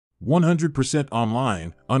100%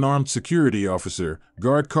 online, Unarmed Security Officer,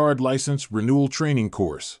 Guard Card License Renewal Training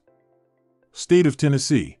Course. State of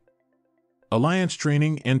Tennessee. Alliance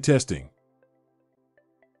Training and Testing.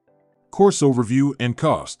 Course Overview and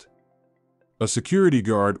Cost. A security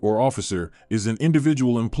guard or officer is an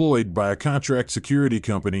individual employed by a contract security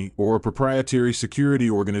company or a proprietary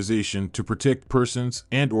security organization to protect persons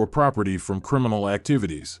and/or property from criminal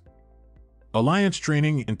activities. Alliance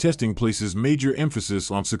Training and Testing places major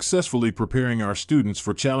emphasis on successfully preparing our students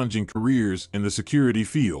for challenging careers in the security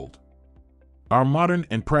field. Our modern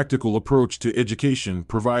and practical approach to education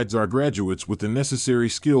provides our graduates with the necessary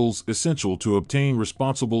skills essential to obtain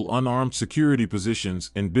responsible unarmed security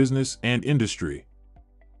positions in business and industry.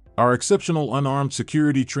 Our exceptional unarmed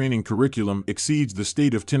security training curriculum exceeds the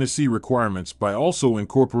state of Tennessee requirements by also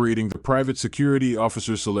incorporating the private security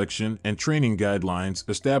officer selection and training guidelines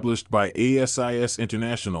established by ASIS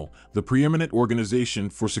International, the preeminent organization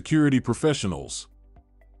for security professionals.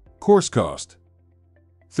 Course cost: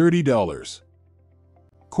 $30.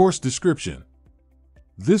 Course description.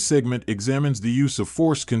 This segment examines the use of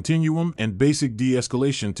force continuum and basic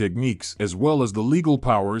de-escalation techniques as well as the legal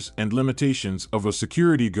powers and limitations of a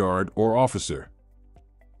security guard or officer.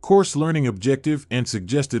 Course learning objective and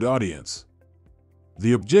suggested audience.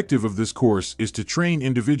 The objective of this course is to train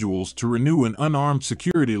individuals to renew an unarmed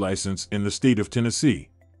security license in the state of Tennessee.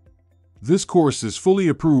 This course is fully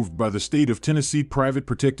approved by the State of Tennessee Private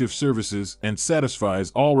Protective Services and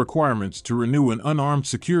satisfies all requirements to renew an unarmed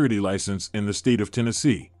security license in the state of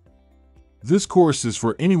Tennessee. This course is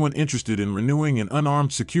for anyone interested in renewing an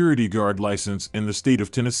unarmed security guard license in the state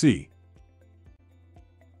of Tennessee.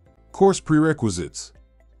 Course prerequisites.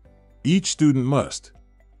 Each student must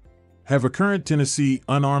have a current Tennessee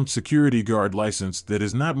unarmed security guard license that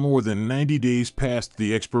is not more than 90 days past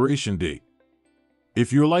the expiration date.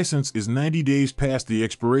 If your license is 90 days past the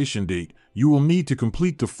expiration date, you will need to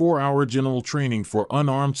complete the 4-hour general training for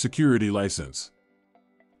unarmed security license.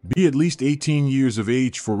 Be at least 18 years of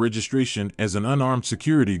age for registration as an unarmed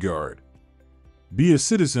security guard. Be a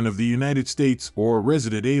citizen of the United States or a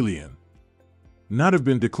resident alien. Not have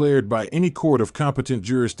been declared by any court of competent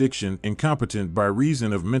jurisdiction incompetent by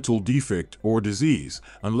reason of mental defect or disease,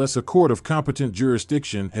 unless a court of competent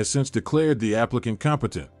jurisdiction has since declared the applicant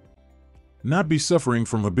competent. Not be suffering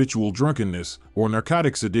from habitual drunkenness or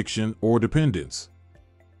narcotics addiction or dependence.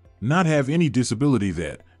 Not have any disability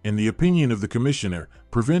that, in the opinion of the commissioner,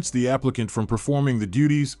 prevents the applicant from performing the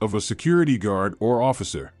duties of a security guard or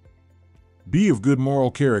officer. Be of good moral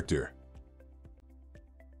character.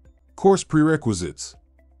 Course prerequisites.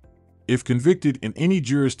 If convicted in any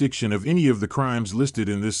jurisdiction of any of the crimes listed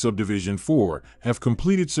in this subdivision 4, have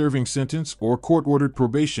completed serving sentence or court-ordered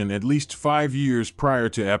probation at least 5 years prior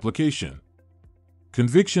to application.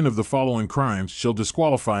 Conviction of the following crimes shall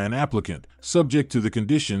disqualify an applicant, subject to the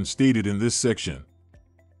conditions stated in this section.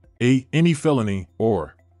 A. Any felony,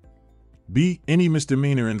 or B. Any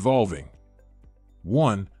misdemeanor involving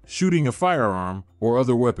 1. Shooting a firearm or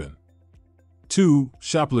other weapon. 2.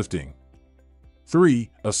 Shoplifting.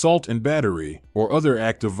 3. Assault and battery or other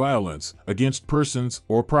act of violence against persons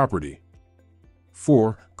or property.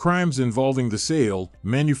 4. Crimes involving the sale,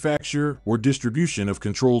 manufacture, or distribution of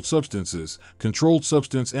controlled substances, controlled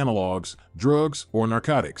substance analogs, drugs, or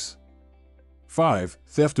narcotics. 5.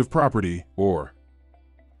 Theft of property, or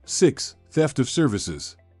 6. Theft of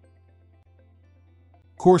services.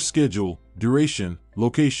 Course schedule, duration,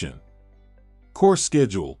 location. Course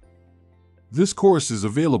schedule. This course is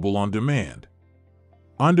available on demand.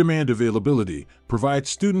 On-demand availability provides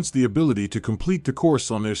students the ability to complete the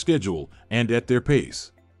course on their schedule and at their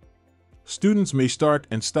pace. Students may start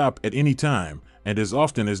and stop at any time and as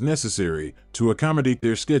often as necessary to accommodate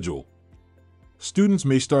their schedule. Students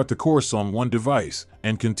may start the course on one device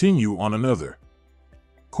and continue on another.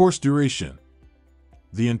 Course duration.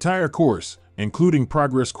 The entire course, including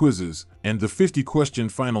progress quizzes and the 50-question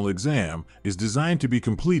final exam, is designed to be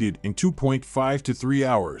completed in 2.5 to 3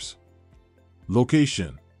 hours.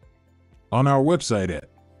 Location. On our website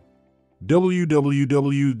at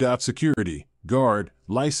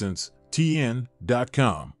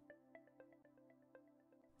www.securityguardlicensentn.com.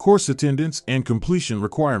 Course attendance and completion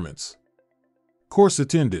requirements. Course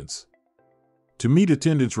attendance. To meet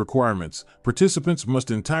attendance requirements, participants must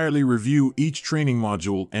entirely review each training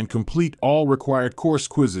module and complete all required course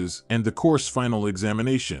quizzes and the course final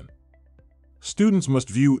examination. Students must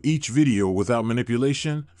view each video without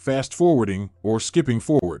manipulation, fast-forwarding, or skipping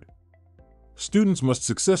forward. Students must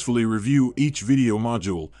successfully review each video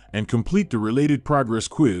module and complete the related progress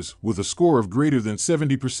quiz with a score of greater than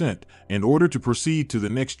 70% in order to proceed to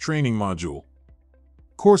the next training module.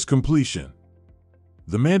 Course completion.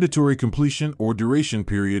 The mandatory completion or duration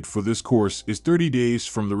period for this course is 30 days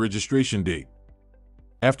from the registration date.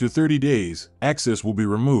 After 30 days, access will be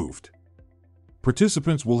removed.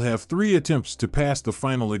 Participants will have 3 attempts to pass the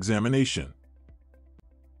final examination.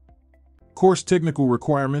 Course technical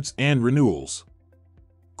requirements and renewals.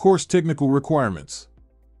 Course technical requirements.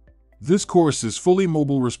 This course is fully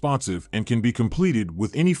mobile responsive and can be completed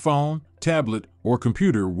with any phone, tablet, or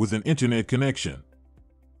computer with an internet connection.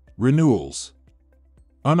 Renewals.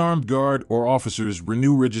 Unarmed guard or officers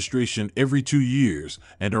renew registration every 2 years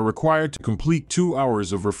and are required to complete 2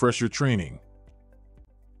 hours of refresher training.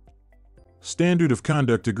 Standard of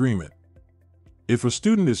Conduct Agreement. If a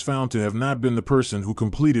student is found to have not been the person who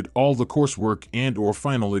completed all the coursework and/or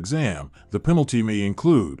final exam, the penalty may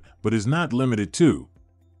include, but is not limited to,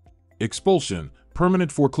 expulsion,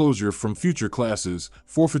 permanent foreclosure from future classes,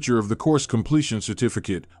 forfeiture of the course completion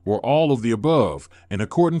certificate, or all of the above, in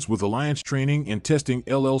accordance with ASIS Training and Testing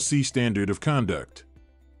LLC Standard of Conduct.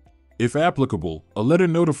 If applicable, a letter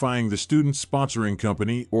notifying the student's sponsoring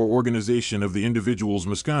company or organization of the individual's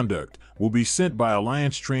misconduct will be sent by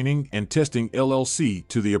ASIS Training and Testing LLC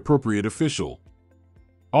to the appropriate official.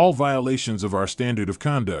 All violations of our standard of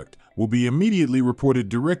conduct will be immediately reported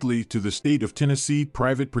directly to the State of Tennessee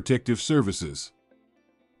Private Protective Services.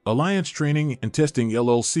 ASIS Training and Testing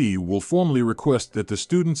LLC will formally request that the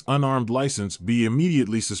student's unarmed license be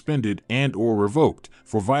immediately suspended and/or revoked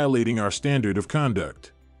for violating our standard of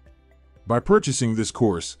conduct. By purchasing this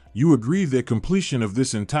course, you agree that completion of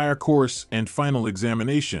this entire course and final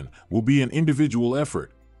examination will be an individual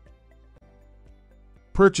effort.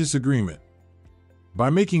 Purchase Agreement. By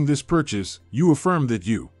making this purchase, you affirm that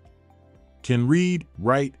you can read,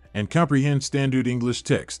 write, and comprehend standard English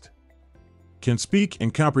text, can speak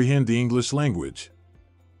and comprehend the English language,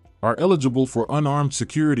 are eligible for unarmed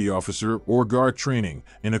security officer or guard training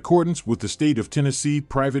in accordance with the State of Tennessee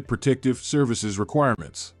Private Protective Services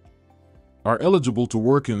requirements, are eligible to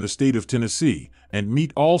work in the state of Tennessee and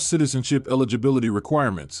meet all citizenship eligibility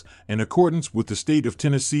requirements in accordance with the State of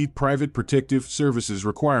Tennessee Private Protective Services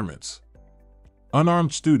requirements.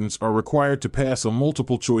 Unarmed students are required to pass a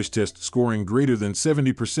multiple choice test scoring greater than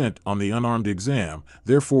 70% on the unarmed exam,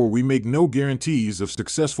 therefore we make no guarantees of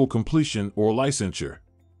successful completion or licensure.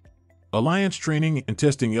 ASIS Training and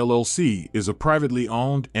Testing LLC is a privately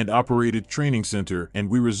owned and operated training center, and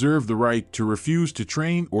we reserve the right to refuse to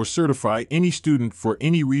train or certify any student for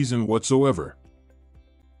any reason whatsoever.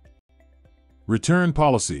 Return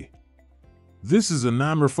Policy. This is a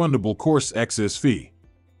non-refundable course access fee.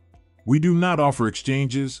 We do not offer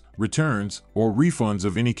exchanges, returns, or refunds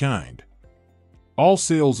of any kind. All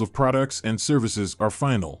sales of products and services are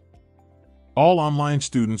final. All online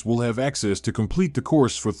students will have access to complete the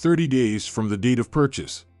course for 30 days from the date of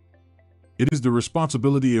purchase. It is the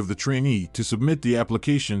responsibility of the trainee to submit the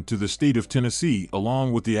application to the State of Tennessee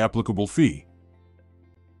along with the applicable fee.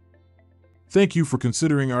 Thank you for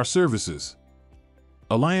considering our services.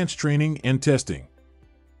 ASIS Training and Testing,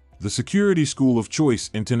 the security school of choice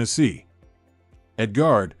in Tennessee. At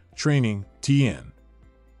Guard Training, TN.